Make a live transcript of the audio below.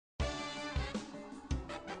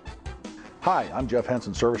Hi, I'm Jeff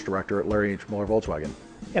Henson, Service Director at Larry H. Miller Volkswagen.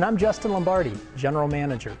 And I'm Justin Lombardi, General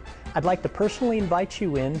Manager. I'd like to personally invite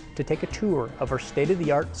you in to take a tour of our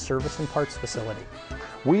state-of-the-art service and parts facility.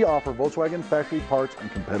 We offer Volkswagen factory parts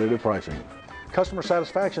and competitive pricing. Customer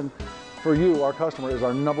satisfaction for you, our customer, is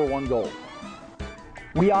our #1 goal.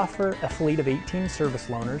 We offer a fleet of 18 service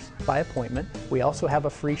loaners by appointment. We also have a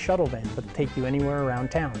free shuttle van that'll take you anywhere around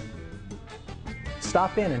town.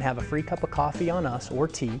 Stop in and have a free cup of coffee on us or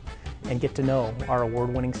tea and get to know our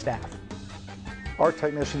award-winning staff. Our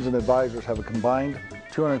technicians and advisors have a combined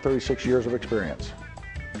 236 years of experience.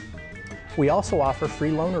 We also offer free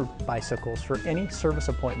loaner bicycles for any service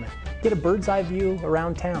appointment. Get a bird's eye view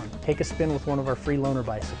around town. Take a spin with one of our free loaner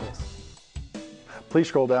bicycles. Please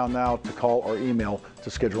scroll down now to call or email to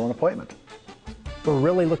schedule an appointment. We're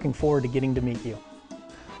really looking forward to getting to meet you.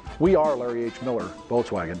 We are Larry H. Miller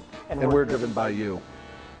Volkswagen, and we're driven by you.